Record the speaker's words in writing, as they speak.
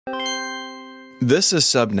This is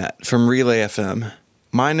Subnet from Relay FM.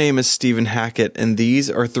 My name is Stephen Hackett, and these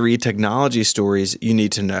are 3 technology stories you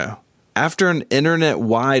need to know. After an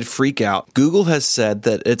internet-wide freakout, Google has said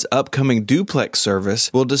that its upcoming duplex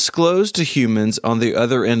service will disclose to humans on the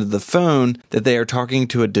other end of the phone that they are talking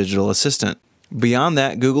to a digital assistant. Beyond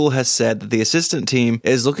that, Google has said that the assistant team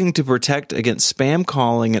is looking to protect against spam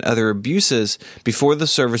calling and other abuses before the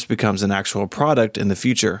service becomes an actual product in the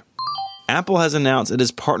future. Apple has announced it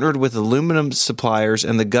has partnered with aluminum suppliers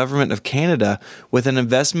and the government of Canada with an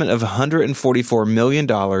investment of $144 million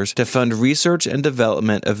to fund research and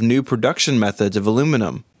development of new production methods of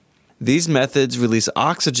aluminum. These methods release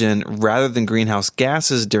oxygen rather than greenhouse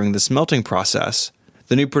gases during the smelting process.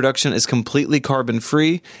 The new production is completely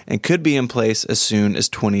carbon-free and could be in place as soon as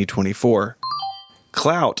 2024.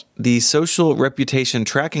 Klout, the social reputation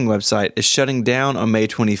tracking website, is shutting down on May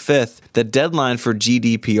 25th, the deadline for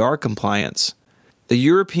GDPR compliance. The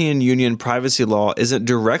European Union privacy law isn't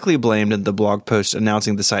directly blamed in the blog post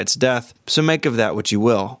announcing the site's death, so make of that what you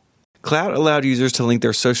will. Klout allowed users to link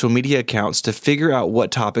their social media accounts to figure out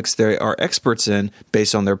what topics they are experts in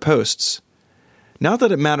based on their posts. Not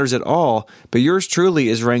that it matters at all, but yours truly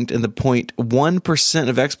is ranked in the 0.1%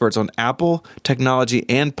 of experts on Apple, technology,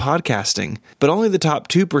 and podcasting, but only the top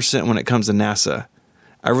 2% when it comes to NASA.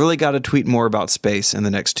 I really got to tweet more about space in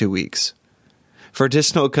the next 2 weeks. For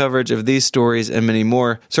additional coverage of these stories and many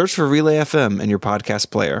more, search for Relay FM in your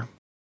podcast player.